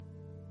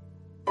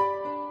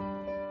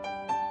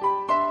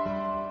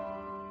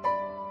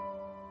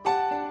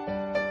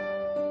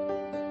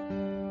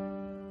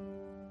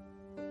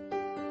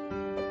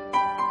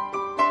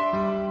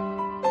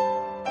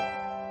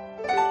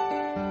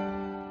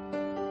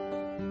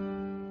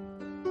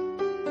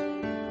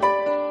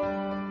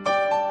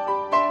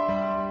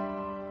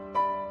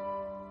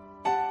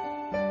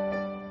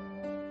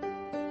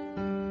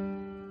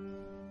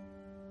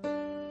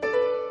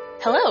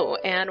Hello,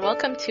 and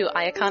welcome to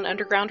Iacon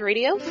Underground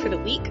Radio for the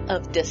week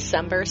of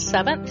December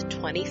 7th,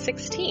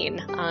 2016.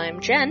 I'm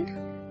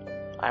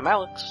Jen. I'm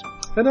Alex.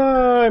 And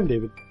I'm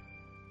David.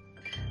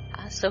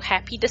 So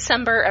happy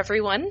December,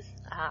 everyone.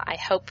 I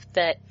hope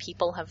that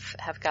people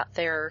have got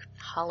their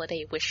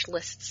holiday wish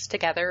lists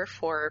together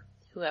for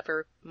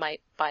whoever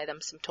might buy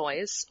them some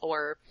toys,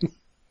 or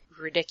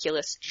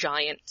ridiculous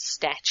giant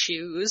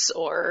statues,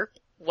 or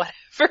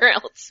whatever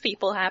else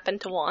people happen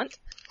to want.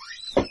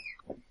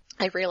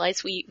 I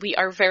realize we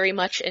are very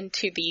much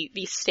into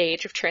the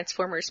stage of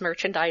Transformers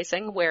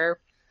merchandising where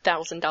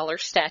 $1,000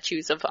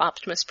 statues of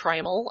Optimus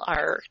Primal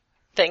are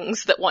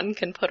things that one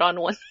can put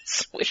on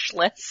one's wish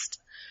list.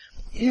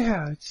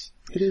 Yeah,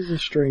 it is a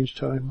strange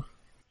time.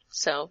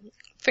 So,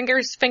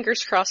 fingers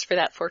crossed for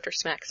that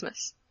Fortress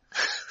Maximus.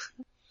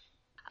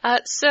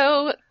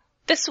 So,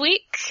 this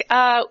week,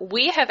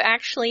 we have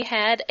actually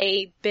had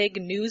a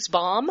big news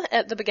bomb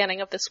at the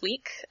beginning of this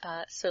week.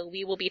 So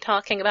we will be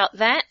talking about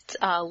that,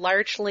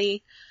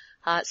 largely,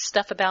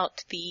 stuff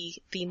about the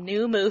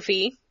new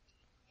movie.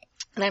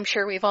 And I'm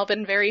sure we've all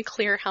been very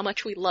clear how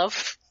much we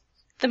love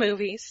the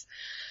movies.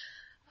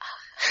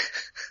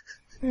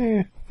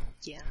 Yeah.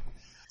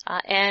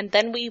 And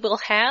then we will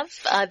have,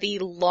 the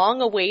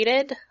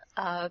long-awaited,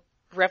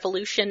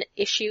 Revolution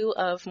issue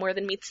of More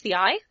Than Meets the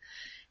Eye.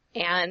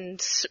 And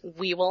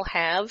we will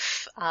have,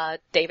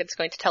 David's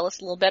going to tell us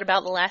a little bit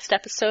about the last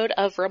episode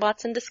of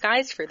Robots in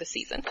Disguise for the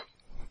season.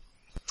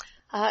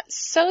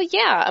 So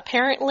yeah,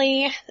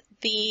 apparently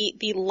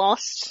the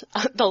Last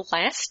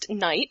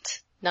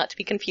Night, not to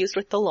be confused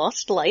with The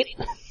Lost Light,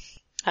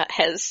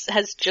 has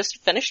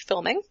just finished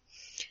filming.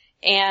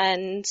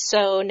 And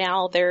so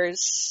now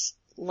there's,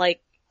 like,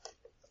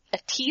 a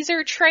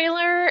teaser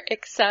trailer,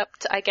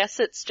 except I guess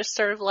it's just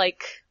sort of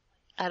like,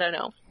 I don't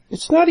know.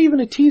 It's not even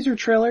a teaser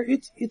trailer.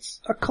 It's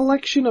a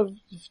collection of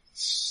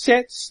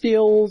set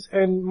stills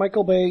and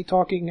Michael Bay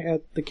talking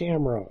at the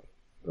camera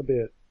a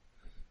bit.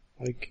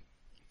 Like,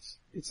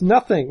 it's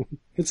nothing.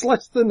 It's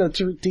less than a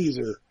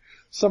teaser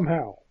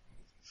somehow.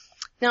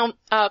 Now,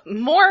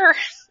 more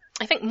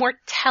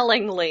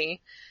tellingly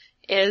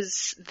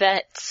is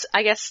that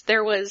I guess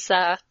there was,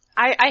 I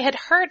had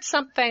heard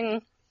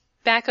something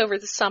back over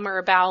the summer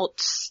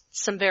about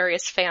some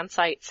various fan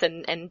sites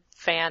and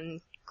fan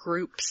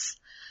groups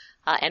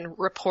and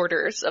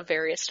reporters of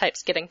various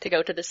types getting to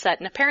go to the set,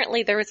 and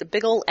apparently there was a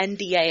big ol'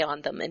 NDA on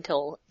them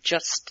until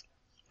just,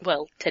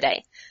 well,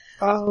 today.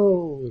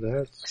 Oh,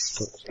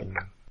 that's...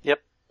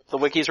 Yep, the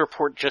Wiki's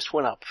report just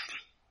went up.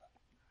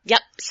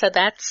 Yep, so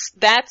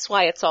that's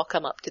why it's all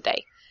come up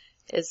today,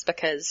 is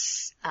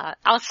because,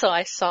 also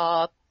I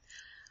saw,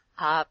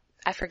 I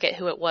forget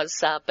who it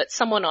was, but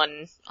someone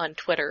on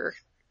Twitter,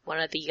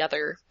 one of the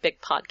other big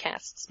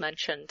podcasts,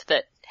 mentioned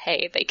that,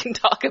 hey, they can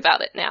talk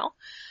about it now.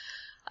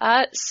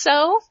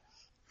 So,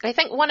 I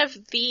think one of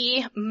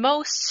the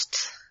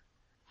most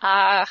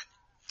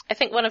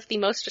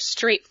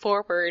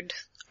straightforward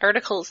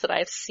articles that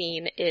I've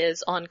seen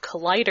is on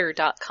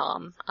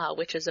Collider.com,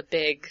 which is a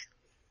big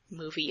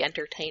movie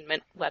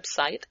entertainment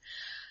website,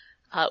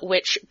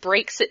 which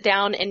breaks it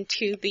down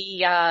into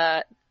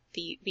the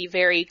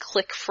very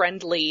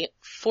click-friendly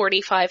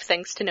 45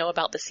 things to know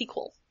about the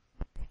sequel.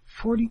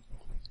 40?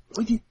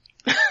 What do you...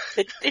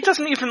 It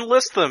doesn't even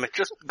list them. It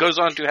just goes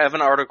on to have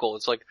an article.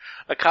 It's like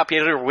a copy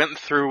editor went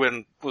through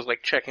and was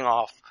like checking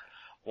off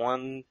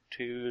 1,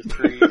 2,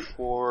 3,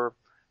 4,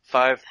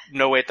 5.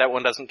 No, wait, that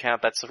one doesn't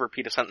count. That's a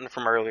repeat of something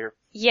from earlier.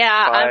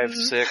 Yeah, 5,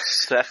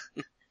 6, 7.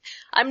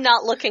 I'm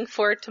not looking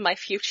forward to my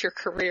future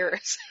career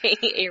as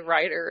a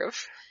writer of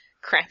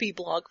crappy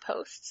blog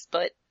posts,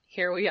 but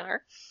here we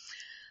are.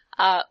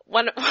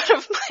 One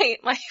of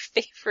my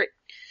favorite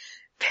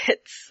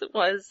bits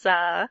was,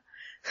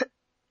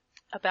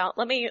 about,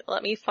 let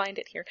me find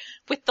it here.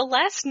 With The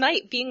Last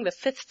Night being the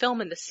 5th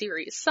film in the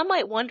series, some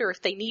might wonder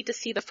if they need to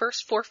see the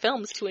first 4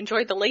 films to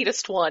enjoy the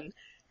latest one.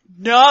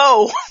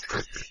 No!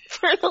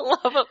 For the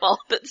love of all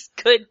that's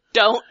good,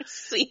 don't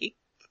see.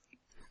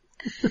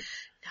 No,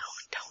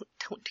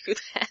 don't do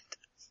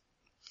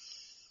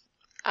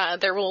that.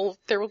 There will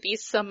be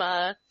some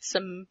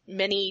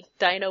mini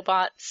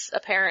Dinobots,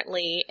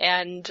 apparently,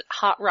 and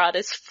Hot Rod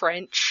is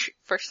French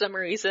for some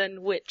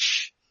reason,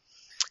 which...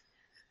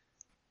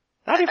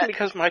 Not even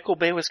because Michael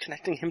Bay was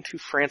connecting him to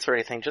France or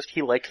anything, just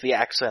he liked the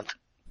accent.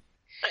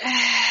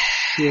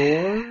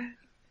 Sure?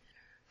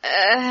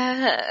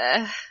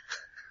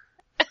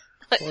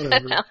 What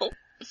the hell?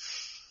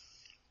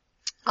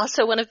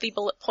 Also, one of the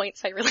bullet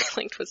points I really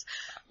liked was,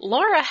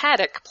 Laura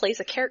Haddock plays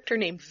a character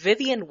named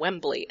Vivian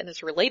Wembley and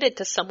is related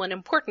to someone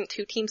important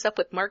who teams up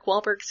with Mark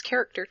Wahlberg's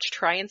character to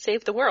try and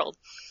save the world.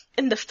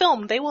 In the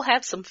film, they will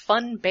have some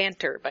fun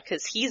banter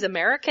because he's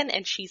American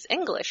and she's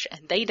English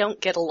and they don't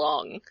get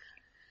along.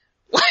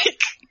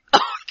 Like,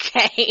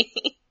 okay.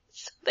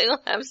 So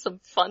they'll have some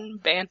fun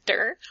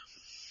banter.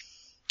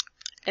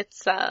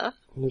 It's,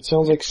 It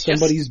sounds like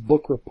somebody's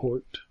book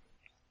report.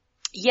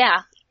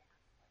 Yeah.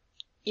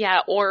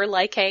 Yeah, or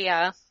like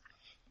a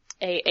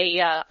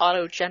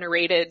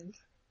auto-generated,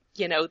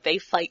 they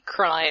fight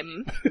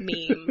crime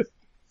meme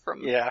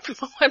from Yeah.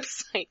 the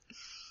website.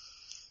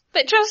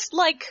 But just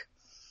like,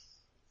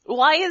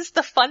 why is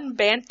the fun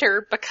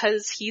banter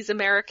because he's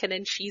American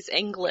and she's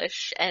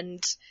English?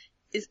 And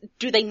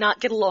do they not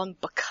get along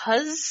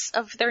because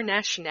of their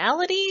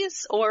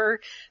nationalities? Or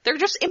there are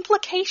just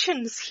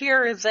implications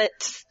here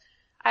that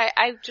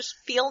I just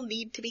feel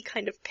need to be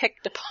kind of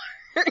picked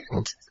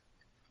apart.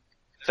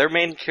 Their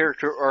main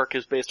character arc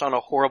is based on a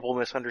horrible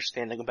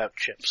misunderstanding about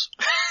chips.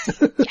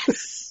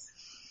 Yes.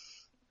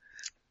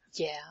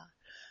 Yeah.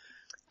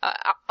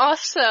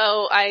 Also,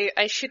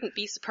 I shouldn't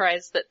be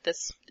surprised that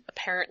this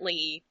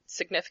apparently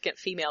significant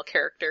female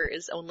character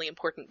is only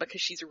important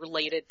because she's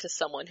related to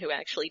someone who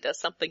actually does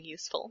something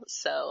useful.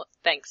 So,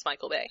 thanks,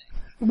 Michael Bay.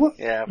 Well,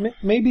 Yeah.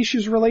 maybe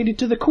she's related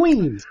to the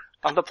Queen.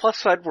 On the plus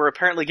side, we're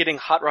apparently getting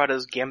Hot Rod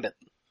as Gambit.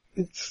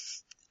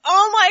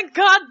 Oh my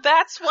god,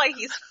 that's why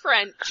he's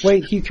French!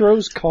 Wait, he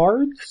throws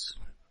cards?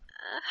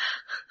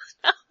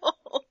 No.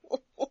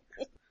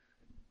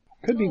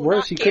 Could be No,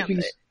 worse. not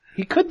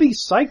He could be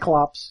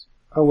Cyclops.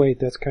 Oh wait,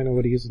 that's kind of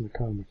what he is in the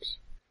comics.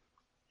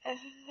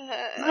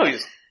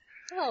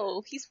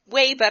 No, he's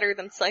way better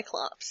than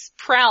Cyclops.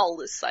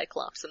 Prowl is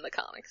Cyclops in the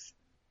comics.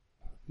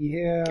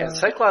 Yeah.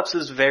 Cyclops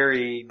is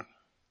very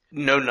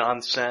no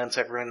nonsense.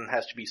 Everyone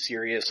has to be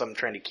serious. I'm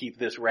trying to keep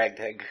this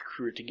ragtag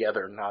crew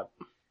together, not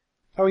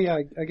Oh yeah,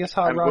 I guess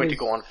Hot I'm Rod going is... to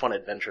go on fun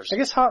adventures. I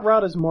guess Hot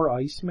Rod is more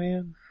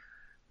Iceman.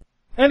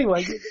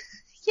 Anyway,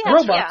 Yeah,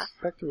 robots. yeah.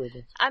 Back to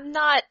robots.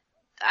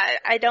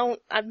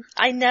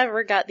 I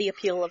never got the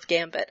appeal of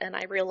Gambit, and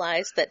I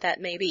realized that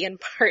may be in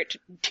part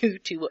due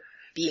to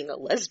being a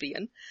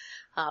lesbian.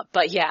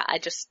 But yeah,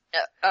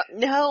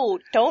 no,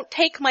 don't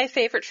take my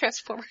favorite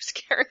Transformers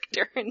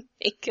character and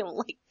make him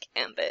like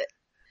Gambit.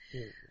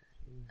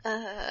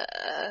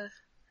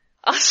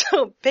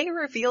 Also, Bay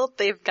revealed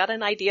they've got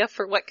an idea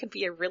for what could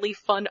be a really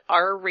fun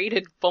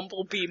R-rated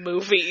Bumblebee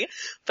movie,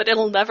 but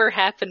it'll never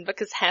happen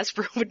because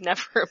Hasbro would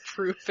never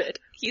approve it.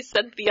 He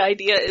said the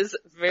idea is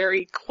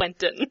very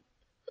Quentin.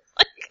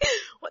 Like,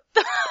 what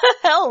the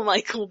hell,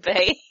 Michael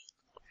Bay?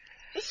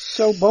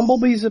 So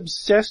Bumblebee's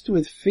obsessed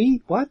with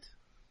feet? What?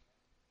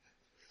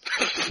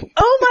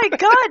 Oh my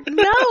god,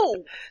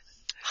 no!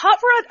 Hot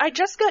Rod, I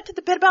just got to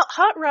the bit about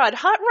Hot Rod.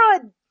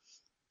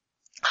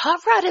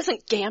 Hot Rod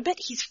isn't Gambit,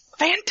 he's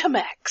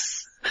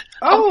Fantomex.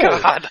 Oh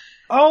God.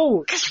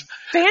 Oh! Because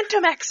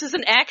Fantomex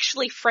isn't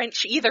actually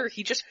French either,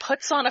 he just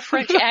puts on a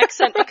French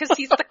accent because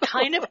he's the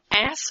kind of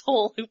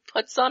asshole who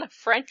puts on a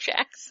French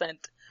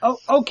accent. Oh,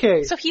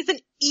 okay. So he's an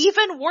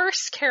even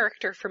worse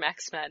character from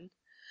X-Men.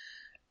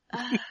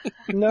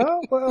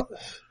 No? Well,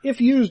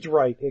 if used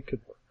right, it could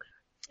work.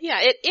 Yeah,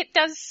 it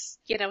does,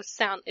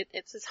 sound,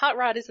 it says Hot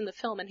Rod is in the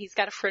film and he's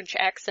got a French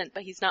accent,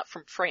 but he's not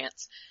from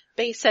France.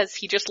 Bay says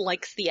he just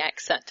likes the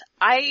accent.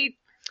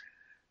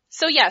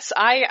 So yes,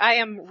 I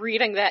am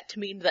reading that to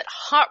mean that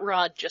Hot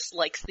Rod just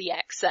likes the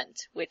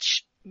accent,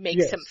 which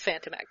makes him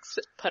Fantomex,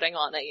 putting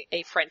on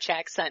a French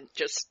accent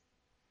just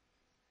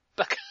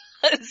because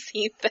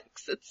he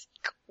thinks it's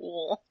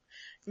cool.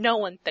 No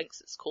one thinks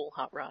it's cool,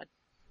 Hot Rod.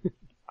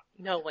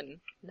 No one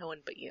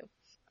but you.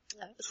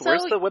 So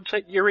where's the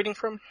website you're reading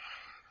from?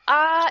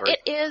 It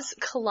is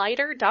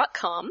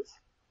Collider.com.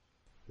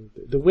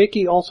 The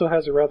wiki also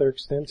has a rather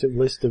extensive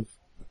list of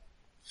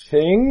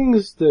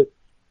things that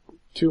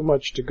too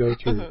much to go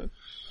through.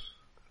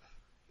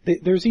 Mm-hmm.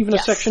 There's even a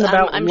section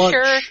about I'm lunch.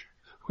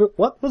 Sure.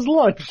 What was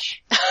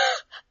lunch?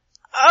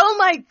 Oh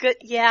my good,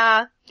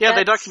 yeah. Yeah,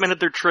 they documented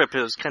their trip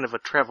as kind of a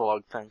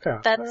travelogue thing.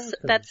 Yeah,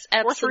 that's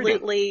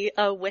absolutely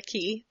a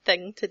wiki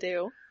thing to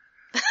do.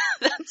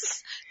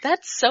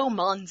 That's so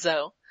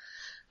Monzo.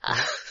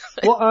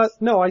 Well,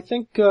 no, I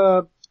think,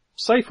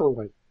 Cypher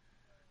went.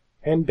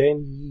 And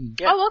Ben Yee.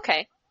 Yeah. Oh,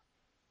 okay.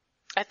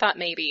 I thought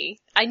maybe.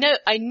 I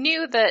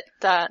knew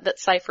that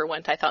Cypher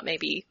went. I thought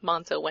maybe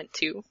Monzo went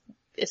too,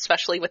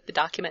 especially with the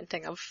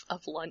documenting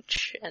of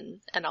lunch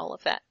and all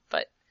of that.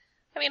 But,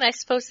 I mean, I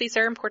suppose these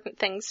are important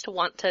things to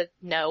want to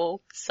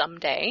know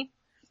someday.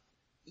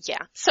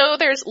 Yeah. So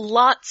there's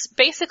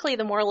basically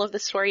the moral of the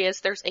story is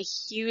there's a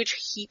huge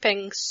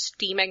heaping,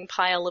 steaming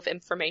pile of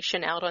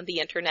information out on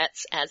the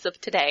internets as of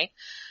today,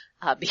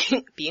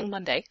 being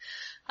Monday,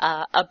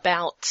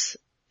 about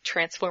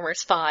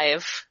Transformers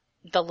 5,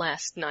 The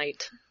Last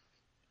Night.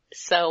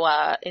 So,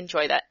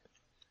 enjoy that.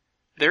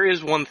 There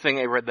is one thing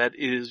I read that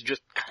is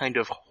just kind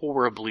of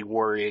horribly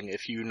worrying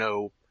if you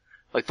know,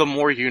 like the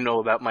more you know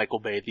about Michael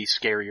Bay, the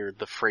scarier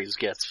the phrase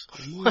gets.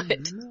 What?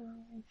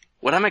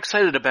 What I'm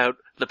excited about,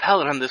 the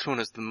palette on this one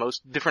is the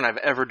most different I've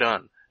ever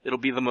done. It'll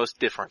be the most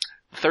different.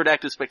 The third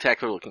act is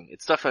spectacular looking.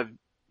 It's stuff I've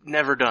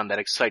never done that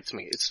excites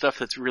me. It's stuff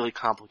that's really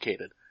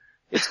complicated.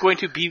 It's going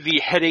to be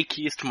the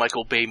headachiest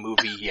Michael Bay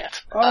movie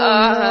yet.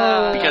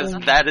 No.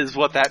 Because that is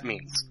what that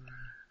means.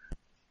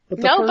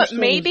 But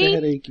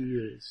maybe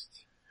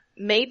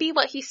maybe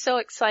what he's so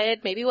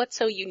excited, maybe what's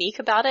so unique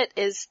about it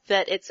is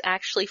that it's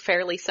actually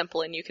fairly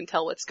simple and you can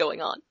tell what's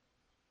going on.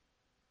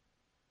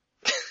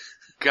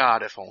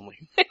 God, if only.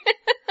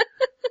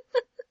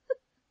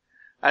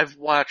 I've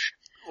watched,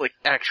 like,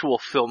 actual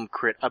film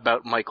crit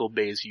about Michael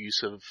Bay's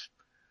use of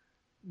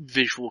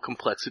visual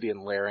complexity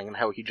and layering and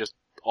how he just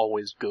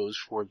always goes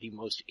for the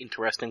most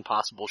interesting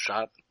possible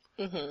shot.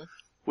 Mm-hmm.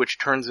 Which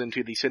turns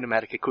into the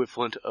cinematic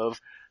equivalent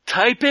of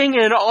typing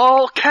in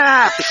all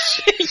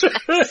caps!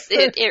 Yes,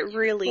 it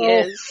really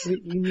is. You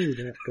knew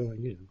that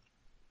going in.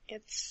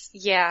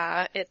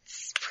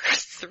 It's for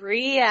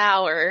 3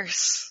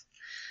 hours.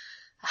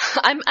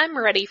 I'm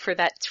ready for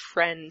that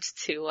trend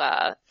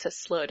to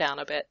slow down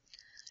a bit.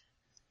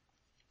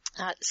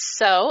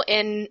 So,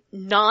 in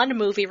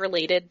non-movie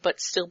related but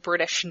still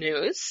British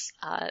news,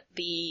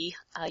 the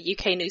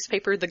UK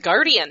newspaper The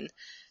Guardian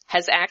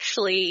has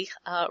actually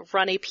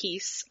run a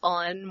piece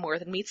on More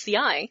Than Meets the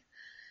Eye.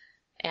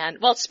 And,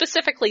 well,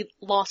 specifically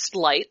Lost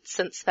Light,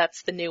 since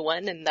that's the new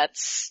one, and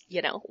that's,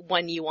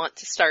 when you want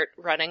to start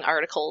running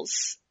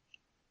articles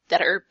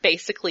that are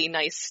basically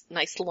nice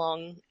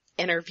long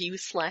interview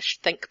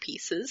 / think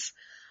pieces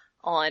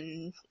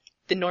on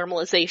the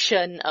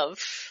normalization of,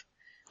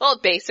 well,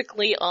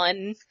 basically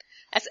on,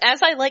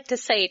 as I like to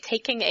say,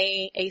 taking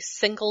a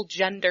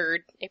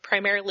single-gendered, a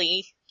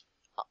primarily,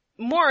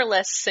 more or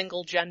less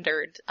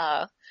single-gendered,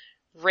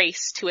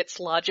 race to its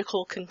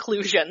logical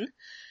conclusion,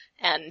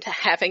 and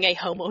having a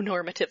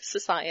homonormative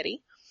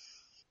society.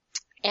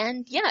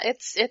 And yeah,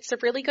 it's a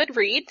really good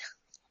read.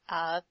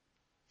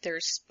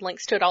 There's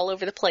links to it all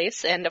over the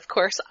place, and of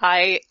course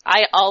I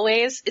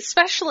always,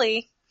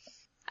 especially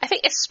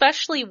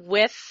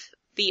with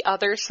the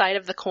other side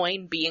of the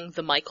coin being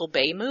the Michael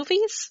Bay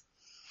movies,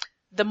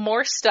 the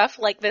more stuff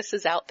like this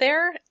is out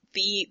there,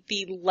 the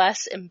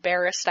less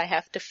embarrassed I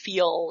have to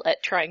feel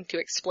at trying to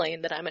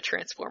explain that I'm a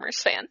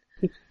Transformers fan.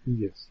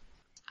 Yes.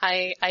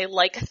 I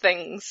like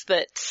things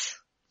that,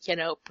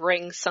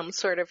 bring some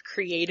sort of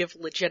creative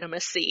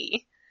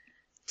legitimacy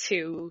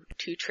to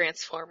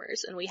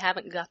Transformers, and we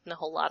haven't gotten a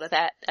whole lot of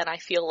that, and I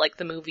feel like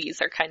the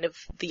movies are kind of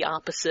the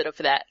opposite of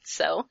that,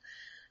 so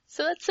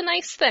that's a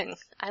nice thing.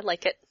 I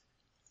like it.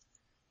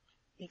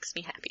 Makes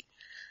me happy.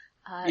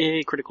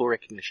 Yay, critical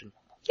recognition.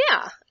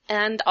 Yeah,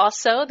 and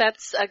also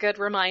that's a good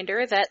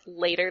reminder that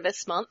later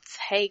this month,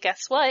 hey,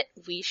 guess what?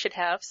 We should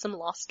have some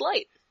Lost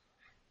Light.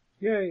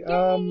 Yay.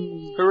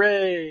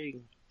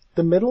 Hooray!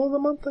 The middle of the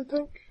month, I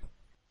think?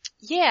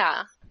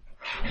 Yeah.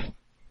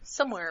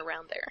 Somewhere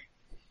around there.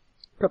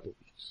 Couple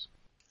weeks.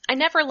 I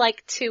never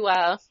like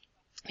to,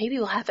 maybe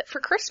we'll have it for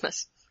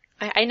Christmas.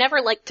 I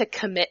never like to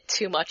commit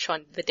too much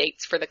on the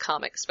dates for the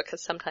comics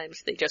because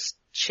sometimes they just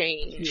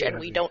change and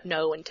we don't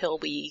know until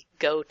we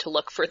go to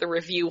look for the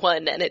review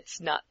one and it's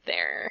not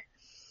there.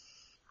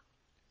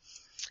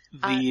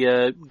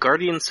 The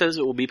Guardian says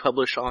it will be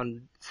published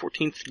on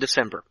 14th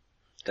December.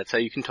 That's how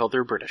you can tell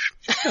they're British.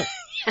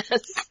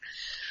 Yes.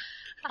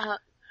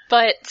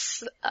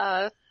 But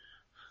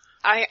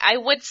I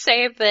would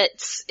say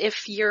that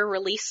if your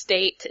release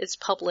date is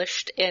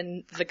published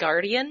in The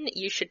Guardian,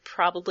 you should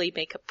probably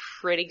make a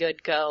pretty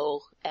good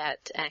go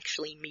at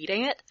actually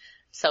meeting it.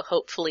 So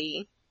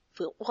hopefully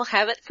we'll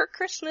have it for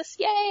Christmas.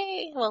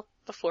 Yay! Well,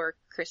 before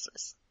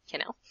Christmas,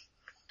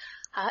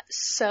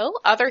 So,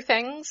 other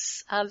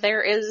things,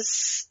 there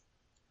is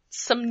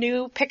some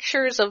new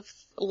pictures of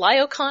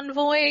Lio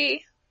Convoy,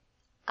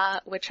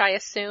 which I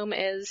assume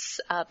is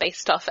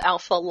based off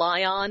Alpha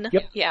Lion.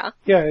 Yep. Yeah.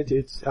 Yeah,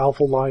 it's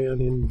Alpha Lion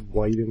in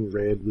white and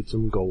red with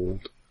some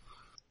gold.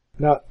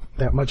 Not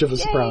that much of a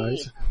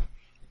surprise.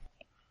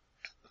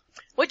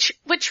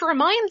 Which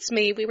reminds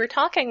me, we were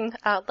talking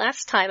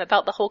last time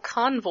about the whole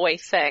convoy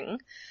thing,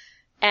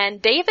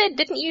 and David,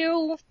 didn't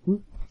you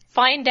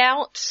find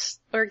out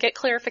or get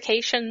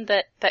clarification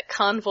that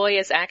convoy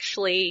is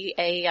actually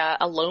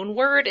a loan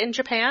word in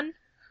Japan?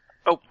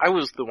 Oh, I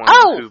was the one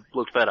who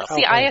looked that up.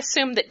 See, I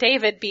assumed that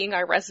David, being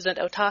our resident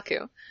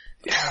otaku.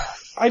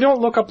 I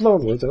don't look up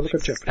loanwords, I look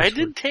up Japanese. I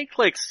did take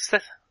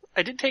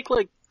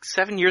like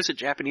 7 years of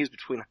Japanese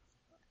between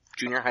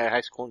junior high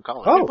school, and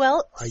college. Oh,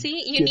 well,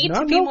 see, you need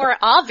to be more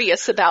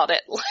obvious about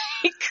it,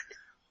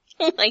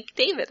 like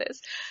David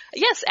is.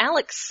 Yes,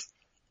 Alex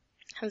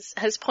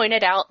has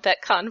pointed out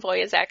that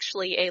convoy is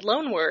actually a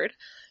loan word,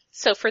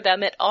 so for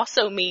them it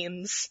also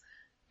means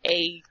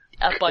a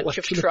bunch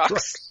of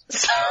trucks.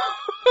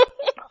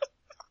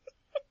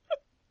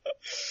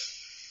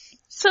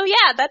 So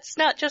yeah, that's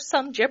not just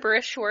some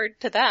gibberish word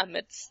to them.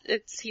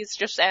 He's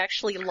just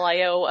actually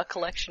Lio, a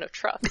collection of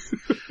trucks.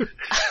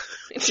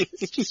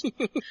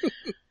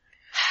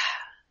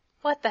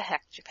 What the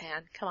heck,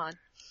 Japan? Come on.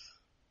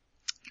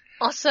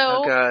 Also,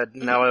 oh god,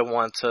 now I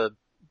want to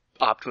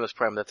Optimus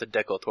Prime that's a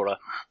Decotora.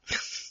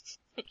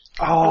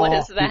 What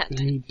is that?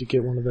 We need to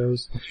get one of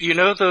those. You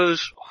know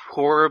those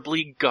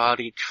horribly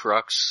gaudy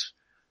trucks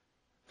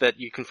that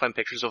you can find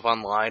pictures of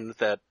online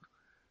that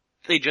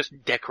they just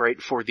decorate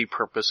for the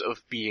purpose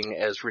of being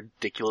as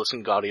ridiculous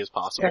and gaudy as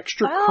possible?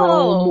 Extra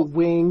chrome,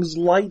 wings,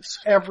 lights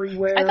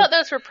everywhere. I thought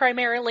those were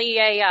primarily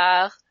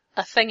a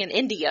thing in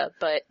India,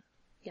 but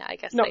yeah, I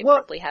guess they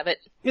probably have it.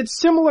 It's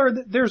similar.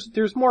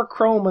 There's more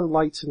chrome and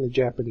lights in the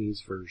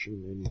Japanese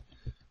version. And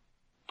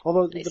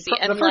although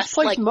the first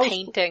place most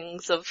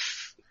paintings of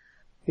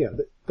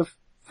the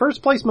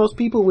first place most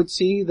people would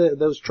see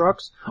those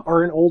trucks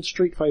are in old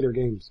Street Fighter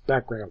games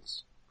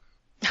backgrounds.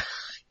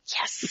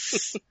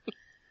 Yes.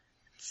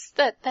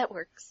 That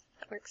works.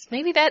 That works.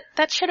 Maybe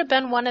that should have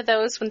been one of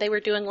those when they were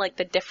doing like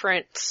the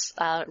different,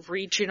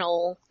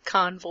 regional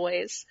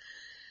convoys.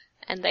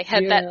 And they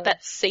had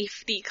that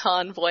safety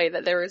convoy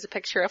that there was a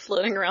picture of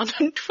floating around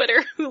on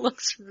Twitter who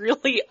looks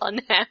really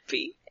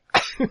unhappy.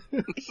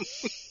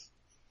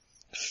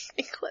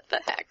 Like, what the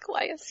heck?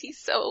 Why is he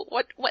so,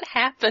 what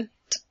happened?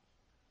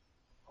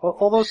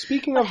 Although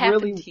speaking What of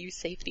happened to you,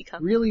 safety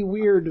company? really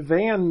weird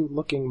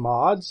van-looking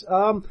mods,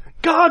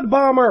 God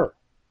Bomber!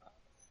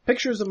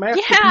 Pictures of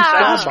Masterpiece Yeah!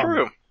 God That's Bomber.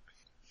 true.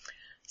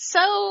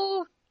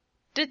 So,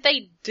 did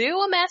they do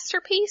a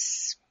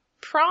Masterpiece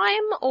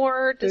Prime,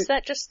 or does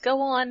that just go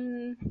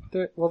on,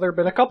 There have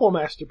been a couple of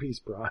Masterpiece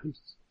Primes.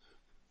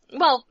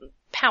 well,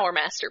 Power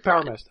Master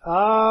Power Prime. Master.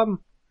 I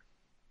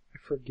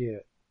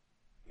forget.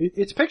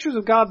 It's pictures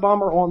of God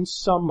Bomber on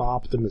some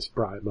Optimus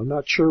Prime. I'm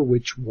not sure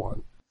which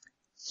one.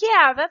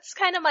 Yeah, that's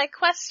kind of my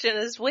question,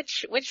 is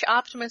which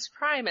Optimus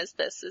Prime is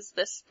this? Is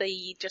this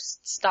the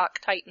just stock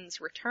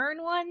Titans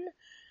Return one?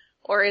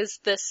 Or is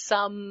this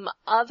some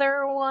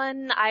other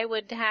one? I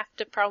would have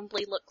to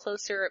probably look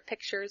closer at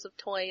pictures of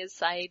toys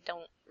I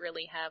don't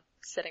really have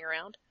sitting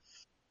around.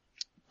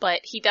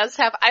 But he does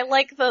have, I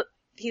like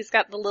he's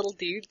got the little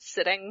dude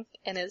sitting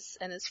in his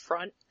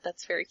front.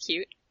 That's very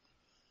cute.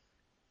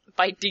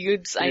 By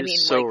dudes, I It mean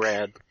is so like,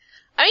 rad.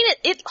 I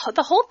mean,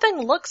 the whole thing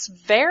looks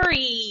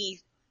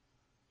very,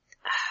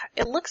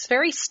 it looks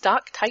very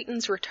stock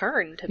Titans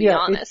Return, to be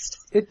honest.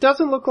 It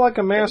doesn't look like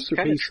a kinda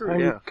masterpiece. true, I'm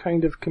yeah.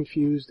 kind of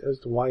confused as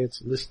to why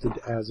it's listed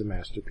as a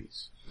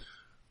masterpiece.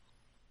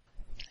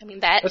 I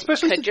mean, that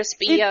Especially could since just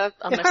be a It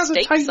has a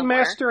mistake Titan somewhere.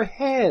 Master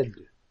head.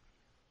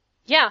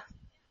 Yeah.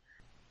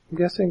 I'm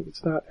guessing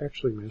it's not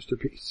actually a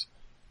masterpiece.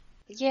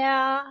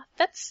 Yeah,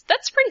 that's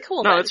pretty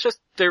cool. No, then. it's just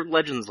their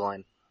Legends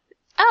line.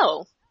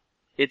 Oh,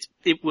 It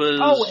was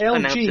LG,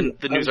 announced in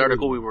the news I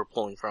article believe. we were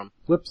pulling from,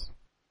 Whoops.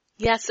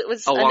 yes, it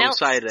was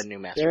alongside announced. a new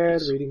Bad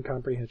masterpiece. reading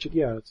comprehension.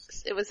 Yeah,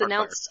 It was Artfire.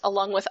 announced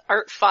along with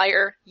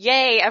Artfire.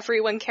 Yay!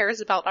 Everyone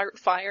cares about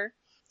Artfire.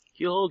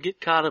 You'll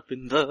get caught up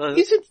in the...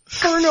 Is it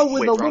Inferno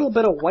with Wait, a wrong. little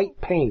bit of white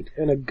paint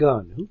and a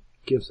gun? Who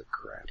gives a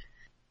crap?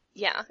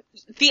 Yeah,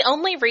 the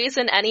only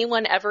reason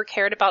anyone ever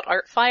cared about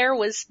Artfire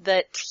was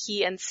that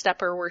he and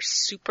Stepper were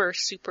super,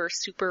 super,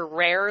 super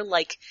rare.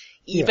 Like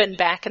even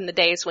back in the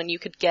days when you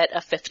could get a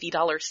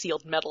 $50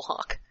 sealed Metal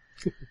Hawk.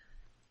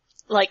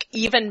 Like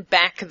even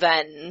back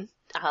then.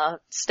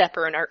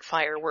 Stepper and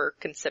Artfire were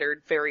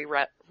considered very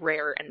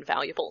rare and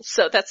valuable.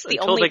 So that's the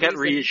Until only they got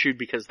reason. reissued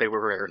because they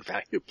were rare and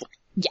valuable.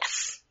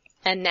 Yes.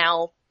 And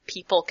now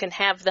people can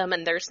have them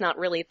and there's not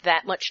really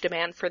that much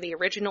demand for the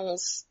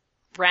originals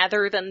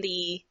rather than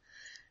the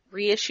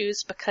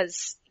reissues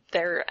because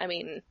they're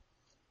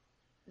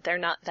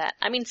not that.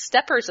 I mean,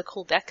 Stepper's a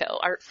cool deco.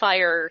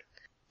 Artfire,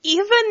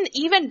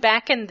 even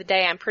back in the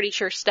day, I'm pretty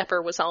sure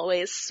Stepper was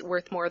always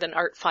worth more than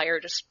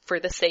Artfire just for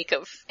the sake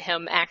of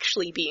him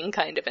actually being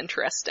kind of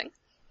interesting.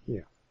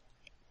 Yeah.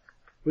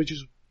 Which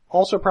is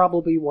also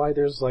probably why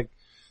there's like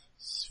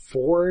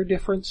 4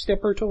 different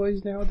Stepper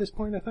toys now at this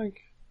point, I think.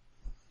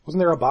 Wasn't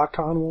there a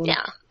BotCon one?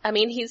 Yeah. I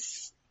mean,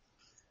 he's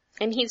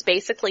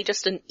basically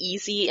just an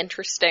easy,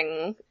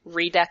 interesting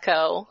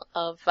redeco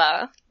of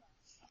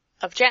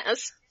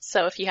Jazz.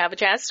 So if you have a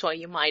Jazz toy,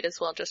 you might as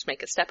well just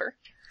make a Stepper.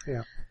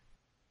 Yeah.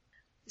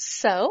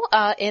 So,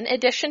 in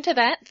addition to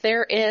that,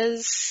 there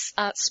is,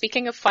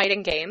 speaking of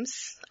fighting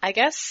games, I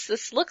guess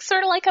this looks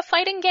sort of like a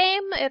fighting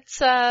game. It's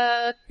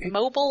a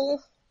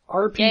mobile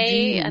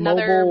RPG,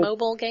 another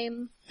mobile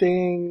game.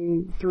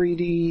 thing,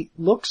 3D,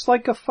 looks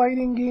like a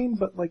fighting game,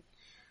 but like,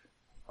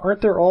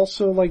 aren't there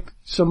also like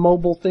some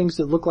mobile things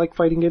that look like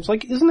fighting games?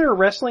 Like, isn't there a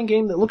wrestling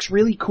game that looks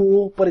really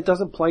cool, but it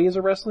doesn't play as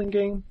a wrestling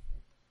game?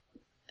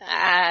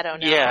 I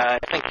don't know. Yeah,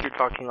 I think you're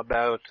talking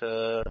about,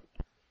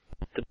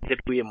 Did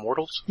We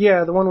Immortals?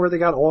 Yeah, the one where they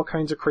got all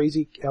kinds of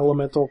crazy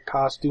elemental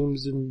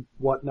costumes and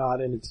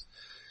whatnot, and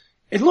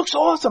it looks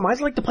awesome.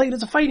 I'd like to play it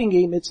as a fighting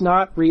game. It's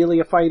not really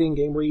a fighting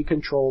game where you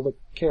control the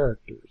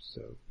characters,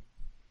 so.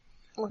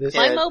 This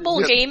My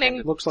mobile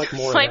gaming looks like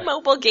more my of that.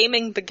 mobile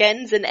gaming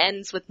begins and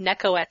ends with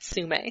Neko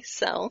Atsume,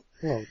 so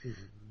Well,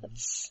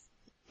 that's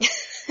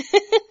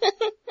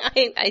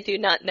I do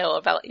not know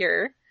about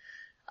your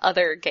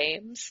other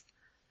games.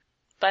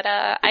 But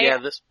Yeah,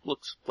 this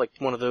looks like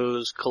one of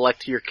those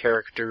collect your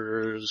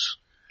characters,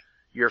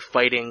 you're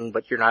fighting,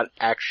 but you're not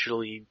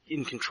actually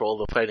in control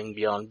of the fighting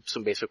beyond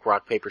some basic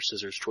rock, paper,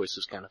 scissors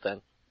choices kind of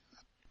thing.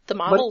 the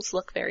models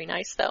look very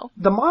nice though.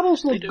 the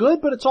models look do.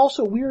 good, but it's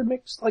also weird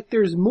mix. Like,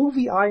 there's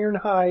movie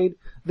Ironhide,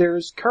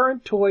 there's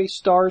current toy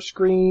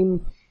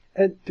Starscream,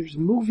 and there's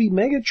movie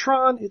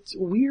Megatron. It's a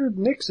weird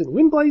mix, and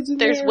Windblade's in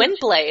There's there.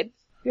 Windblade.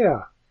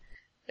 Yeah.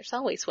 There's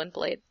always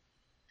Windblade.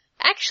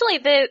 Actually,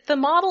 the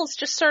models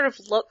just sort of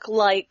look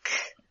like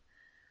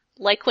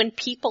when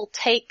people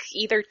take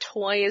either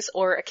toys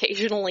or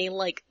occasionally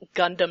like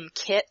Gundam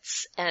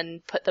kits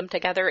and put them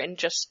together and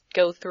just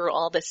go through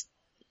all this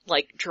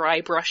like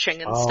dry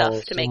brushing and stuff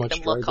to so make much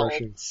them dry look all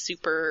brushing.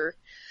 super.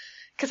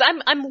 Cause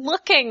I'm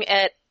looking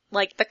at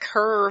like the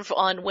curve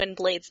on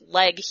Windblade's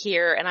leg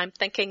here, and I'm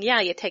thinking,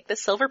 yeah, you take the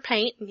silver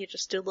paint and you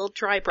just do a little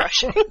dry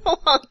brushing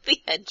along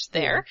the edge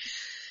there.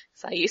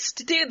 So I used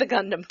to do the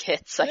Gundam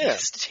kits. I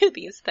used to do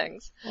these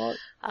things.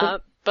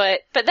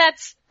 But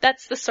that's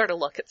the sort of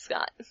look it's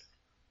got.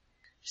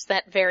 Just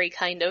that very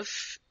kind of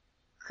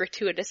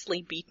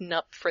gratuitously beaten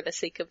up for the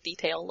sake of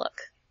detail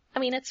look. I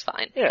mean, it's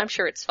fine. Yeah. I'm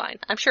sure it's fine.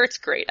 I'm sure it's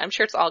great. I'm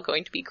sure it's all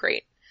going to be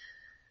great.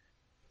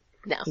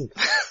 No.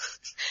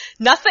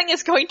 Nothing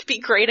is going to be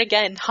great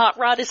again. Hot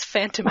Rod is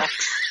Phantom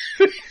X.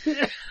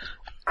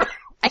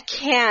 I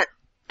can't.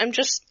 I'm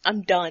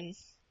done.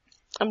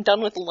 I'm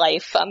done with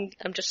life.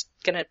 I'm just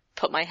gonna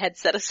put my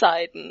headset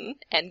aside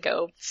and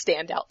go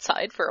stand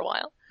outside for a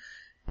while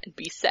and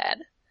be sad.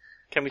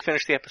 Can we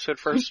finish the episode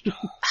first?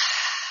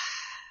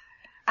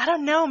 I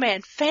don't know,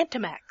 man.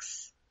 Phantom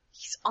X.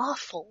 He's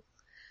awful.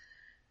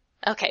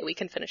 Okay, we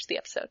can finish the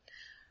episode.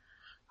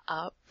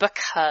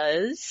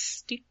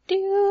 Because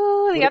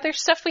the other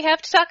stuff we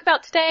have to talk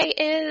about today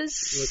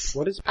is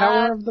what is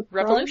Power of the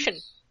Primes? Revolution.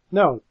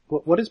 No,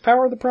 what is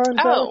Power of the Primes,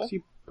 Alex?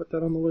 You put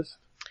that on the list.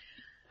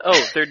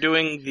 Oh, they're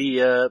doing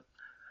the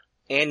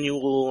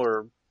annual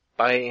or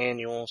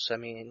biannual,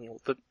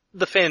 semi-annual,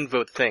 the fan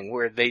vote thing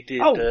where they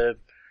did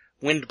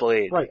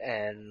Windblade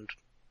and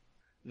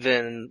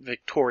then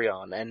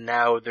Victorion, and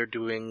now they're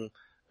doing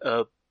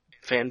a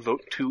fan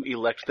vote to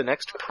elect the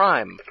next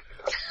Prime.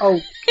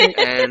 Okay.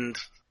 And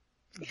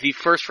the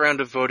first round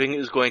of voting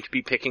is going to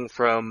be picking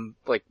from,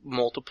 like,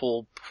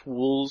 multiple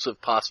pools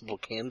of possible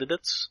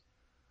candidates.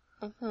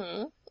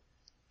 Mm-hmm.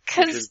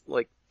 'Cause,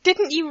 like,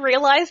 didn't you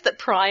realize that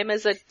Prime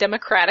is a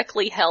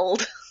democratically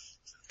held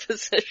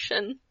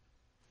position?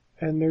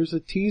 And there's a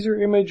teaser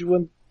image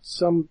with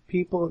some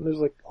people, and there's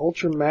like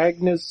Ultra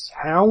Magnus,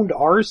 Hound,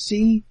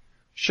 RC,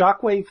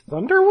 Shockwave,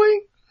 Thunderwing?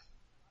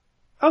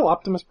 Oh,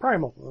 Optimus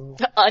Primal.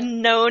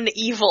 Unknown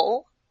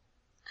Evil.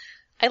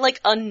 I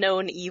like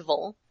Unknown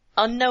Evil.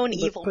 Unknown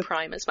Evil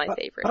Prime is my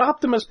favorite. But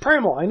Optimus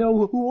Primal, I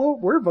know who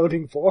we're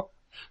voting for.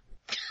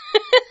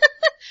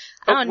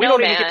 We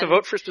don't even get to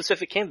vote for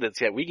specific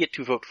candidates yet. We get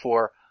to vote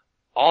for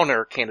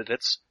honor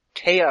candidates,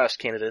 chaos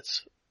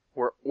candidates,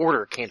 or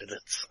order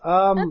candidates.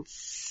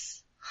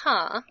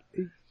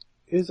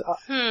 Is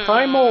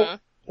Primal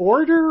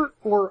order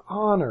or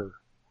honor?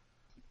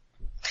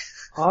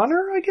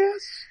 Honor, I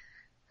guess?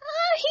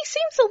 He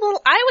seems a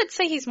little, I would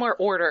say he's more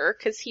order,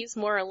 cause he's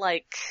more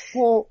like...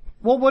 Well,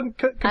 when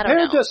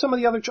compared to some of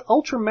the other,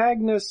 Ultra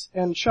Magnus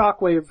and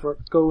Shockwave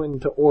go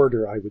into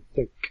order, I would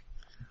think.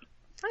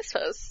 I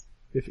suppose.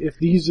 If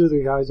these are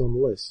the guys on the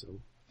list, so.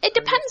 It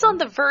depends on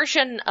the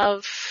version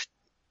of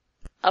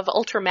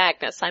Ultra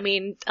Magnus. I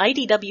mean,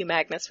 IDW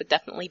Magnus would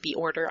definitely be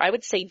order. I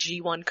would say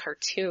G1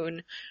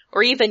 Cartoon,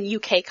 or even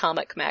UK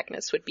Comic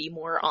Magnus would be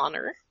more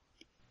honor.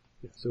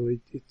 Yeah, so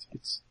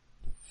it's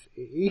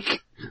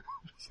fake.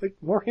 It's like,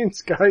 more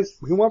hints, guys.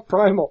 We want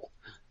Primal.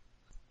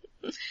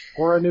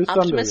 Or a new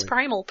Optimus Thunderwing.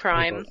 Primal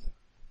Prime.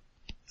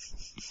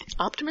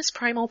 Optimus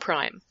Primal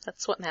Prime.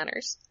 That's what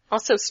matters.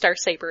 Also, Star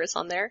Saber is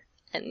on there,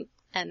 and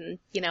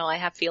you know, I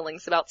have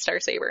feelings about Star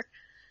Saber.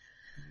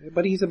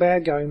 But he's a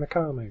bad guy in the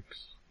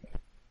comics.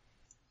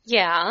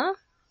 Yeah.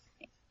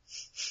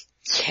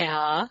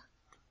 Yeah.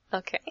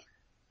 Okay.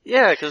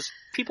 Yeah, because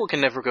people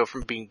can never go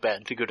from being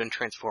bad to good in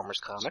Transformers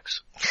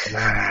comics.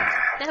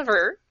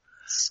 Never.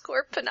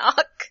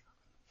 Scorponok.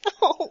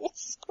 Oh,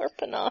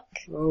 Scorponok.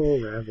 Oh,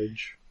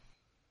 Ravage.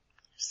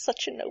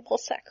 Such a noble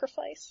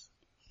sacrifice.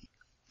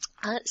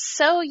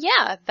 So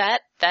yeah,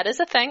 that is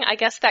a thing. I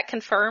guess that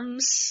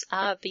confirms,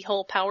 the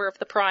whole Power of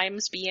the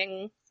Primes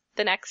being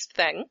the next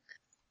thing.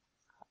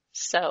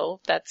 So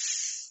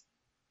that's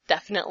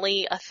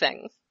definitely a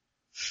thing.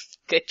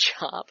 Good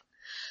job.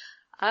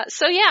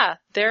 So yeah,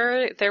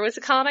 there was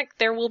a comic,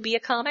 there will be a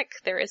comic,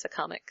 there is a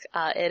comic.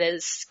 It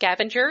is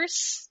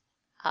Scavengers,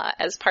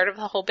 as part of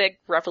the whole big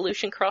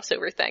Revolution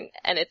crossover thing,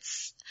 and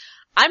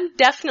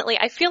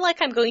I feel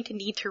like I'm going to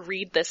need to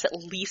read this at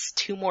least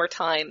 2 more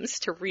times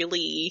to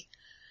really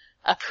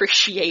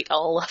appreciate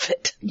all of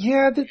it.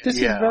 Yeah, this is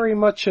very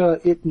much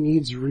it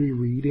needs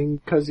rereading,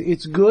 because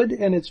it's good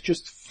and it's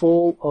just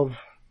full of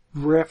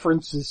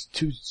references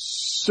to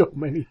so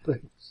many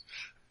things.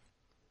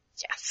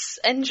 Yes,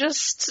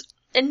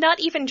 and not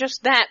even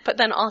just that, but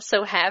then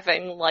also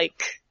having,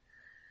 like,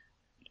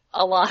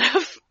 a lot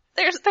of,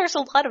 there's a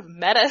lot of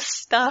meta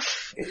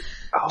stuff.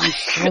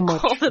 So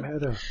much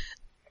meta.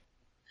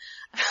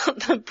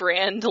 The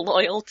brand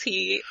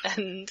loyalty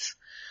and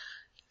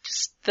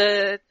just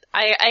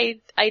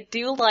I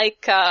do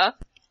like, I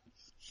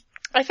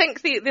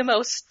think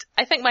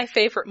I think my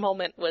favorite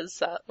moment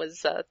was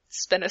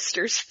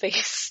Spinister's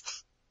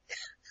face.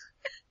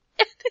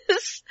 It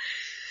is,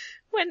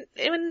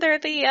 when they're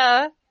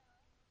the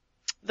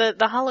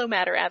Hollow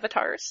Matter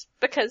avatars.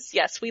 Because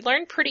yes, we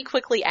learned pretty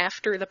quickly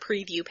after the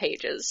preview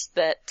pages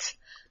that,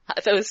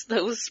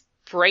 those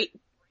bright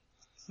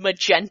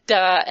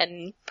magenta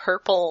and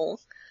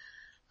purple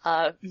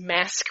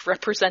mask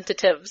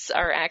representatives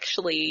are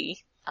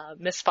actually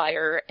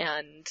Misfire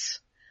and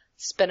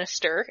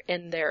Spinister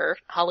in their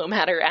hollow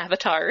matter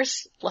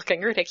avatars,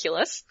 looking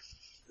ridiculous.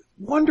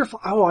 Wonderful.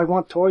 Oh, I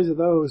want toys of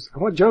those. I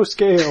want Joe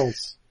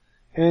Scales.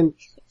 And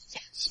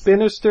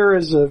Spinister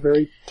is a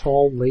very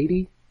tall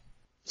lady.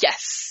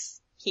 Yes,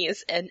 he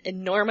is an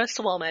enormous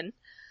woman.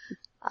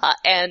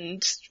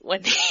 And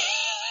when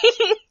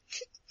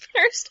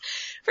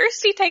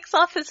first he takes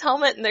off his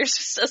helmet and there's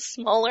just a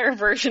smaller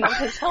version of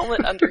his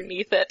helmet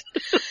underneath it.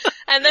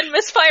 And then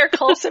Misfire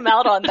calls him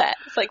out on that.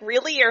 It's like,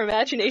 really? Your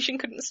imagination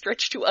couldn't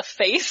stretch to a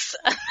face?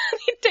 And then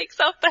he takes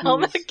off the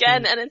helmet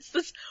again and it's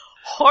this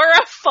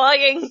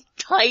horrifying,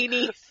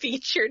 tiny,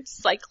 featured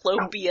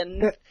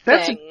cyclopean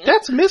thing.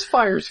 That's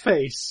Misfire's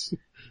face.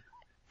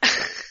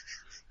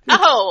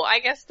 Oh, I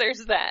guess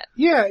there's that.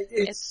 Yeah,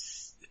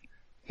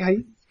 yeah,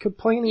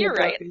 complaining You're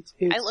about right. It's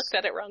I looked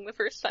at it wrong the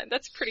first time.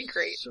 That's pretty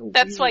great. So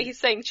That's weird. why he's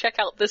saying, check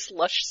out this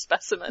lush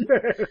specimen.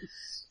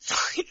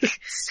 It's like,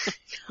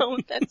 no,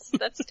 that's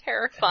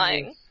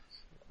terrifying.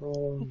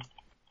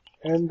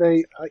 And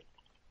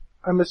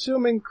I'm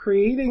assuming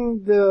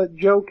creating the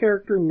Joe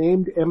character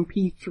named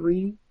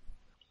MP3.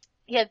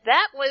 Yeah,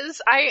 that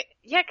was,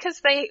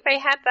 cause they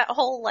had that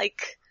whole,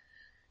 like,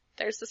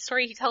 there's the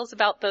story he tells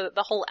about the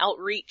whole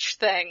outreach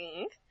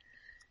thing,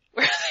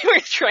 where they were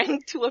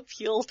trying to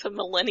appeal to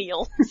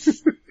millennials.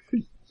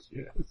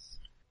 Yes.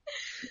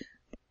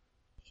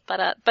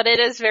 But it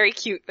is very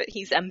cute that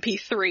he's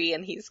MP3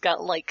 and he's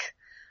got, like,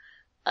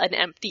 an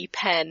empty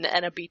pen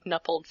and a beaten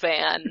up old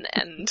van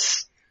and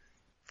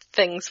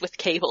things with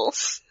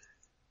cables.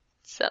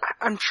 So.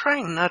 I'm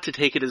trying not to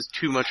take it as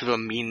too much of a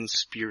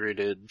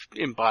mean-spirited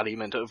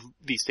embodiment of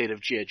the state of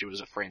G.I. Joe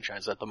as a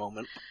franchise at the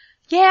moment.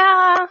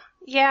 Yeah,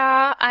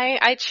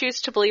 I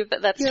choose to believe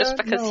that that's just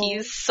because no.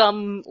 he's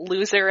some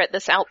loser at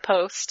this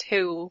outpost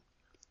who,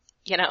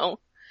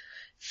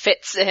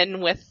 fits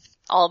in with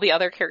all the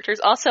other characters.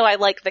 Also, I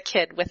like the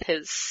kid with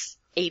his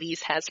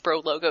 80s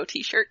Hasbro logo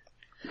t-shirt.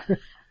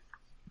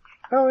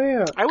 Oh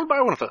yeah. I would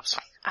buy one of those.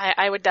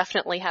 I would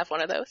definitely have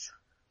one of those.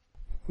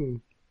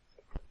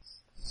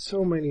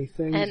 So many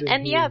things.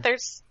 And yeah,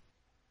 there's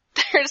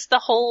the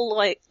whole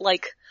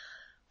like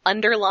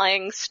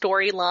underlying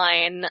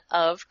storyline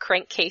of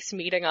Crankcase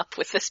meeting up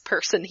with this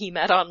person he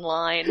met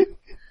online.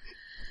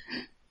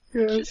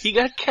 Yes. He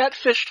got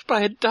catfished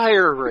by a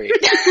dire raid.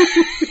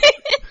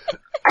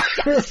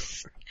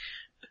 Yes.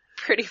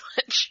 Pretty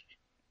much.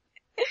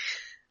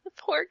 The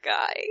poor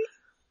guy.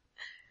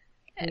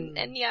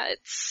 And yeah,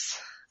 it's,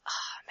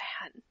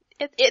 oh man.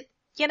 It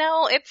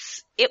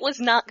was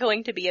not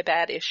going to be a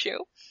bad issue.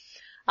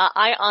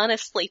 I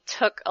honestly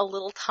took a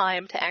little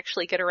time to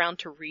actually get around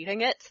to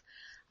reading it,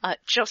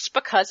 just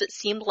because it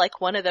seemed like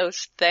one of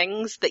those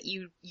things that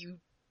you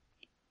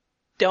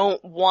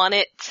don't want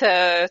it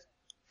to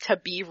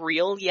be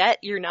real yet.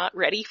 You're not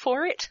ready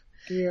for it.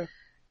 Yeah.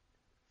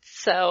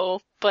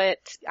 So, but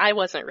I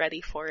wasn't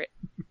ready for it.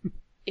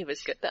 It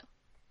was good though.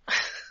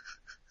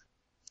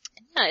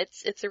 Yeah,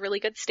 it's a really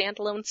good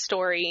standalone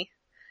story.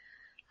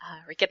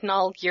 We're getting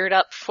all geared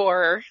up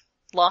for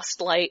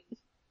Lost Light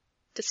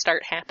to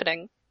start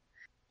happening.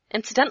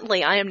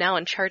 Incidentally, I am now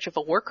in charge of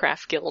a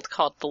Warcraft guild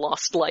called the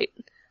Lost Light.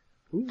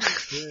 Ooh,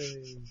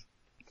 yay.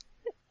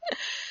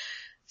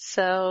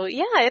 So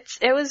yeah,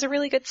 it was a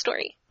really good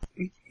story.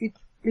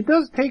 It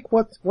does take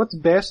what's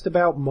best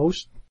about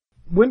most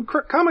when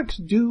comics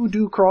do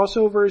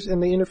crossovers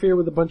and they interfere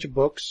with a bunch of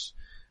books.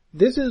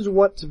 This is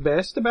what's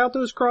best about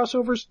those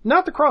crossovers.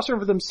 Not the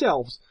crossover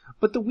themselves,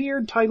 but the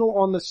weird title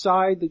on the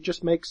side that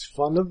just makes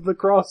fun of the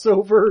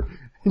crossover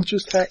and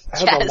just has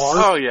Yes. a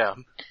lark. Oh yeah.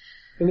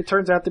 And it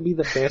turns out to be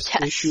the best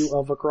Yes. issue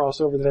of a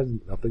crossover that has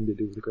nothing to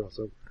do with the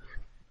crossover.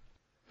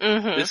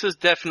 Mm-hmm. This is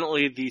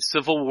definitely the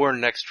Civil War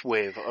next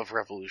wave of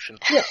Revolution.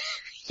 Yeah.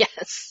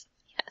 Yes.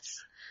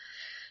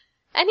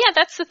 And yeah,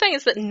 that's the thing,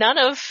 is that none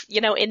of,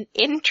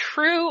 in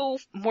true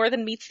More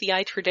Than Meets the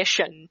Eye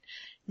tradition,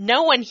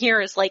 no one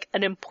here is like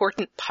an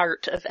important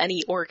part of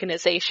any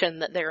organization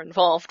that they're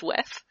involved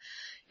with.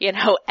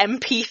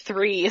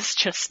 MP3 is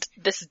just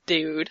this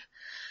dude,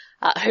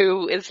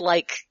 who is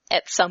like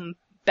at some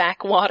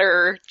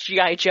backwater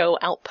G.I. Joe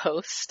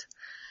outpost.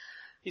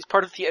 He's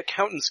part of the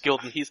Accountants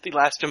Guild and he's the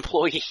last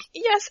employee.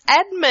 Yes,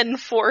 admin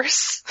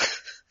force.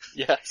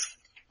 Yes.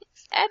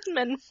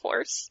 Admin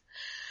force.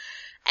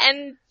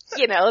 And,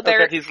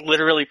 Okay, he's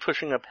literally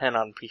pushing a pen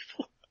on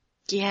people.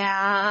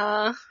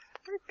 Yeah,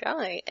 poor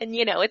guy. And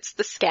it's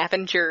the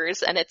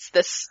scavengers, and it's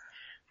this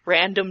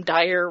random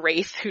dire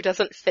wraith who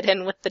doesn't fit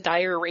in with the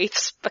dire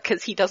wraiths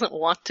because he doesn't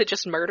want to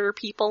just murder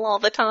people all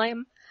the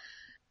time.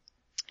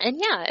 And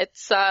yeah,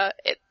 it's,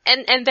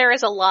 and there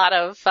is a lot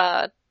of,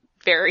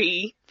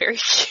 very, very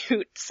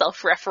cute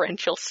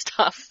self-referential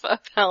stuff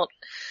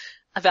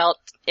about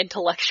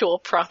intellectual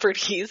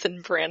properties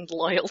and brand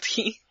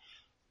loyalty.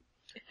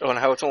 Oh, and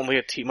how it's only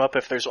a team-up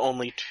if there's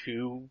only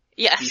two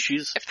Yes.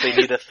 species. They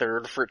need a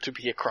third for it to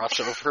be a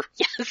crossover.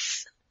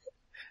 Yes.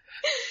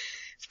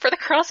 For the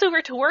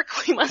crossover to work,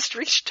 we must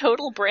reach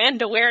total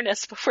brand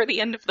awareness before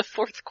the end of the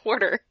fourth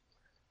quarter.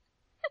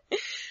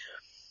 It's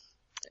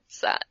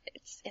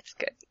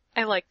good.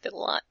 I liked it a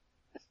lot.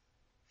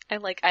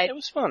 It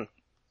was fun.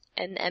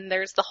 And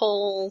there's the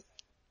whole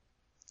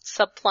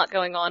subplot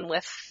going on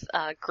with,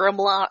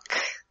 Grimlock,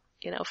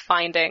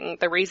 finding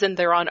the reason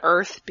they're on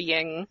Earth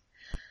being,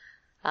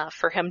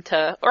 for him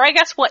to, or I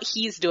guess what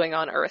he's doing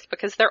on Earth,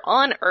 because they're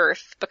on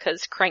Earth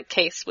because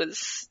Crankcase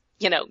was,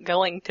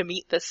 going to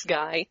meet this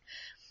guy.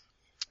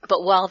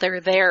 But while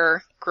they're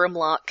there,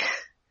 Grimlock,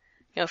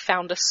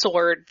 found a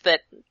sword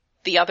that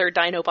the other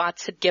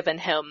Dinobots had given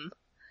him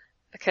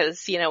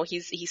because,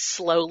 he's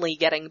slowly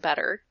getting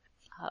better.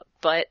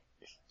 But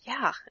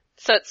yeah,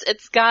 so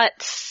it's got,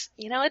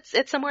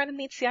 it's a More Than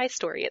Meets the Eye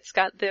story. It's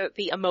got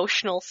the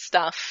emotional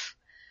stuff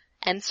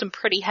and some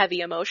pretty heavy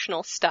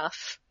emotional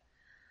stuff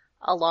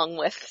along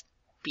with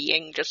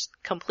being just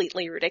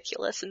completely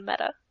ridiculous and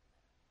meta.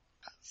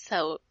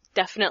 So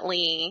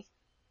definitely,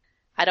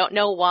 I don't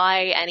know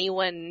why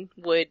anyone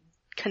would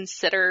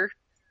consider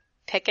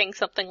picking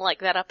something like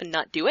that up and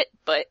not do it,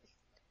 but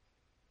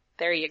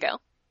there you go.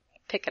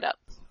 Pick it up.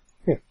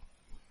 Yeah.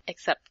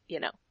 Except,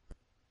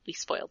 we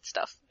spoiled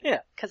stuff. Yeah.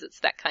 Because it's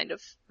that kind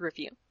of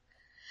review.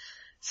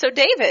 So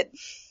David,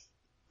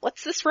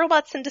 what's this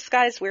Robots in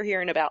Disguise we're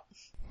hearing about?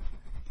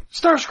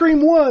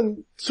 Starscream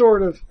won,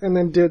 sort of, and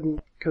then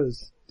didn't,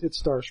 because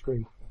it's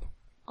Starscream.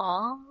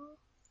 Aww,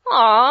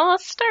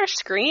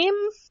 Starscream.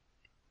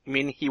 I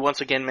mean, he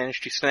once again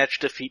managed to snatch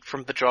defeat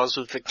from the jaws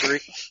of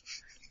victory.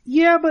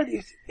 Yeah, but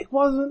it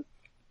wasn't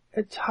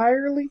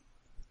entirely,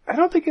 I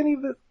don't think any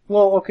of it,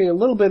 well, okay, a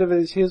little bit of it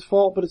is his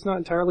fault, but it's not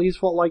entirely his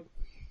fault. Like,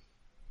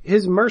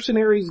 his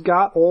mercenaries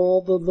got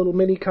all the little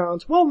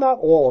mini-cons. Well, not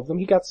all of them.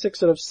 He got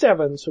 6 out of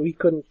 7, so he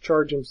couldn't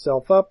charge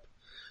himself up.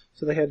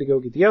 So they had to go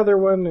get the other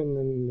one, and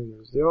then there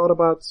was the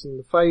Autobots and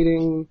the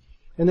fighting.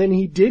 And then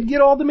he did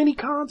get all the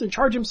mini-cons and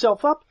charge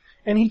himself up,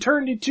 and he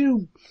turned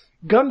into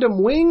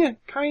Gundam Wing,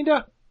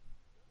 kinda.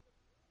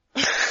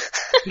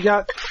 He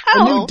got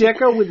a new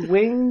Deca with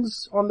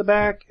wings on the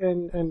back,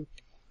 and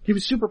he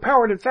was super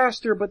powered and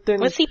faster, but then...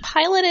 Was he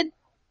piloted?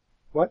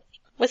 What?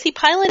 Was he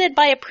piloted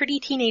by a pretty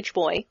teenage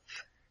boy?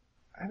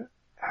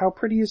 How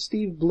pretty is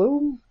Steve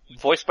Bloom?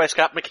 Voiced by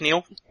Scott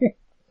McNeil.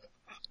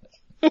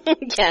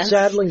 Yes.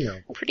 Sadly, no.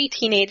 Pretty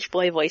teenage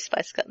boy voiced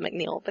by Scott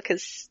McNeil,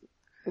 because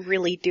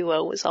really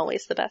Duo was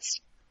always the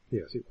best.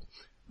 Yes.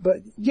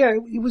 But yeah,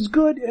 it was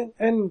good,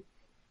 and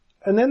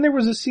then there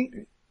was a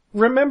scene...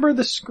 Remember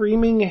the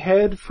screaming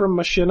head from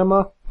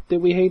Machinima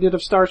that we hated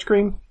of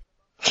Starscream?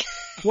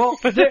 Well,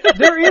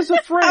 there is a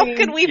frame. How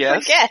can we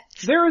forget?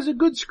 There is a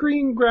good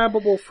screen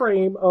grabbable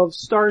frame of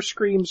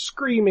Starscream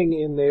screaming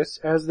in this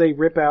as they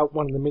rip out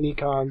one of the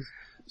mini-cons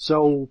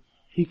so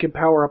he can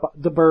power up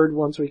the bird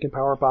one so he can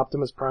power up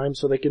Optimus Prime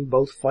so they can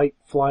both fight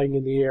flying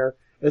in the air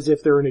as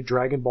if they're in a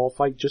Dragon Ball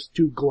fight, just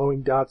two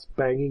glowing dots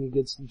banging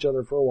against each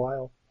other for a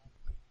while.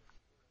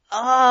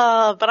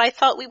 But I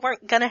thought we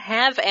weren't gonna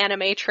have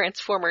anime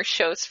Transformers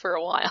shows for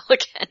a while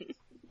again.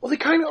 Well, they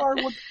kind of are.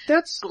 Well,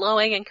 that's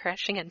glowing and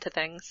crashing into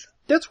things.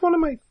 That's one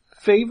of my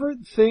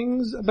favorite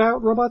things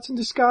about Robots in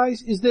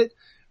Disguise is that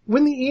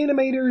when the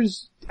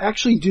animators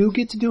actually do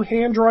get to do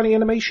hand-drawn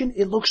animation,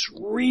 it looks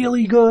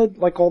really good,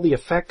 like all the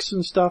effects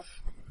and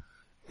stuff.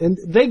 And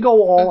they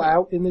go all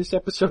out in this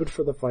episode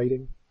for the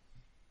fighting.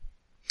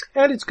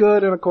 And it's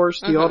good, and of course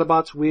the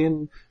Autobots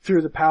win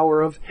through the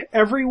power of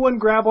everyone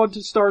grab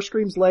onto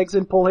Starscream's legs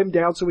and pull him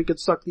down so we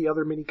could suck the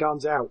other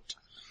minicons out.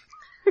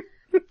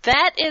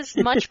 That is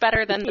much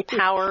better than the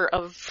power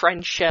of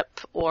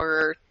friendship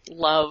or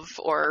love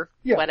or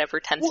whatever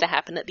tends to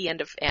happen at the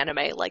end of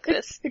anime like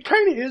this. It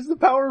kind of is the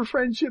power of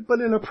friendship,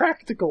 but in a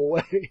practical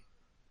way.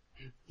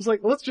 It's like,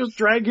 let's just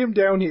drag him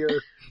down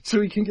here so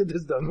we can get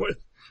this done with.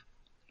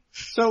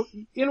 So,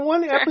 in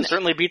one episode... It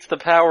certainly beats the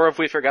power of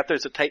we forgot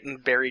there's a Titan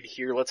buried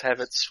here, let's have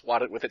it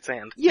swat it with its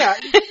hand. Yeah,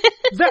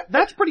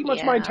 that's pretty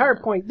much my entire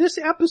point. This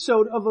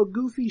episode of a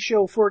goofy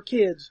show for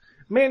kids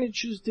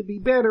manages to be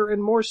better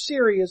and more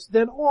serious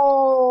than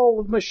all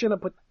of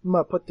Machinima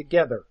put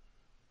together.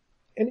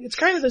 And it's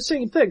kind of the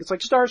same thing. It's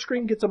like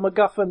Starscream gets a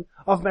MacGuffin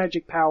of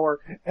magic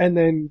power and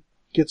then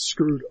gets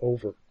screwed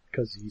over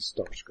because he's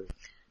Starscream.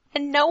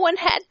 And no one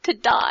had to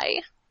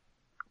die.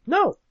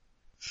 No.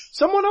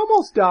 Someone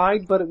almost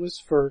died, but it was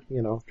for,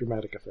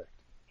 dramatic effect.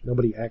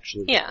 Nobody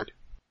actually died.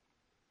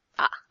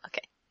 Ah,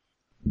 okay.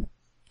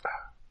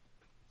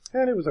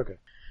 And it was okay.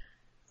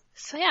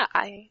 So yeah,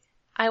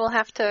 I will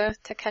have to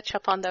catch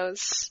up on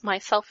those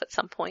myself at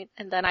some point,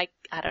 and then I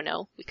don't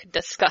know, we could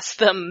discuss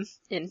them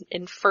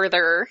in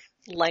further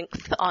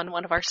length on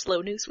one of our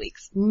slow news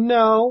weeks.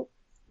 No,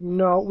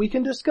 we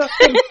can discuss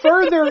them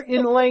further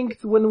in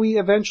length when we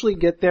eventually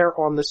get there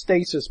on the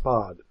Stasis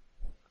Pod.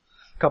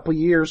 Couple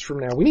years from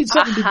now. We need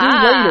something to do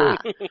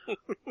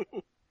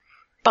later.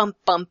 Bum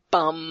bum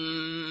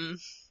bum.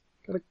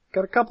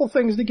 Got a couple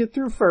things to get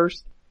through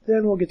first,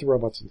 then we'll get to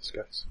Robots in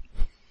Disguise.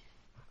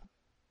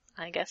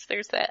 I guess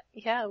there's that.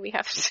 Yeah, we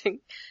have to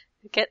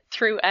get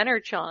through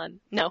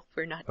Energon. No,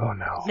 we're not. Oh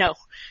no.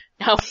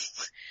 No,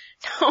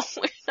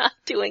 we're not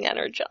doing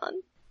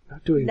Energon.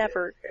 Not doing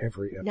never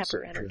every episode.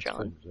 Never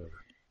Energon.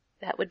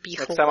 That would be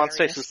Next hilarious. time on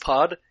Stasis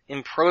Pod,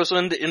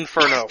 Imprisoned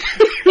Inferno.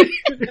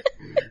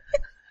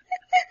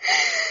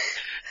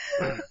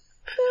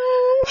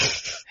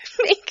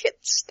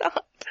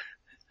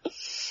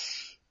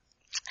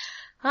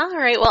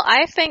 Alright, well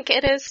I think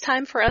it is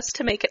time for us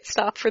to make it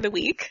stop for the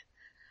week.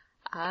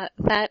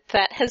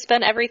 That has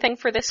been everything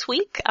for this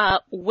week.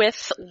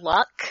 With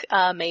luck,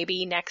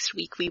 maybe next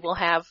week we will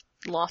have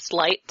Lost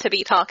Light to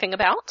be talking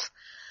about.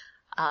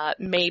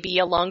 Maybe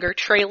a longer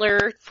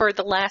trailer for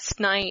The Last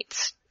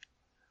Night.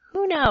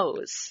 Who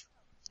knows?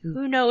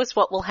 Who knows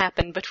what will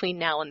happen between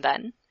now and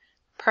then?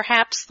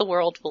 Perhaps the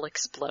world will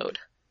explode.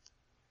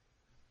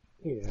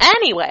 Yeah.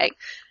 Anyway,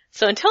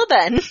 so until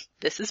then,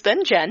 this has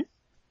been Jen.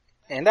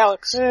 And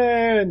Alex.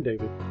 And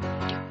David.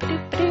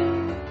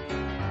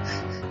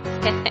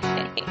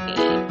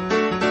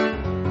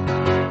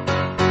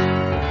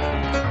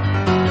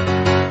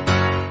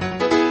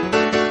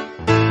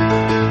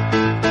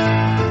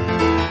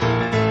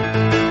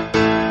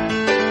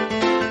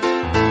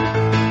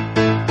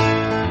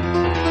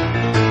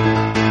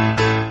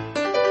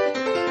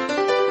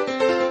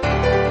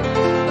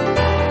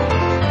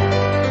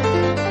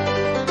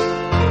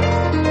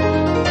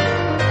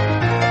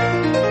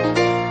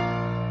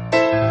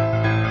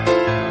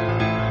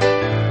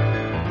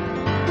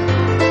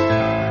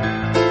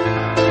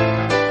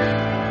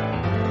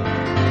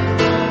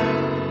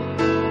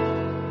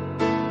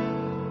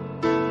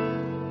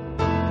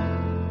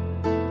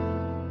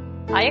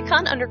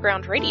 Iacon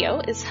Underground Radio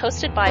is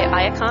hosted by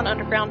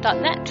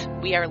iaconunderground.net.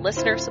 We are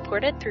listener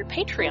supported through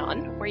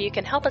Patreon, where you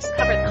can help us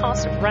cover the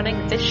cost of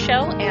running this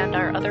show and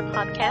our other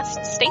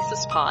podcast,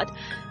 Stasis Pod,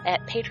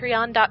 at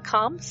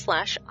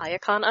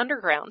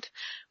patreon.com/iaconunderground.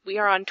 We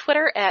are on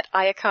Twitter at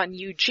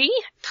iaconug,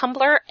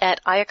 Tumblr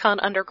at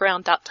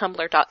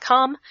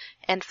iaconunderground.tumblr.com,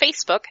 and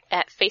Facebook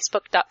at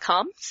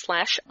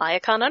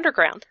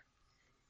facebook.com/iaconunderground.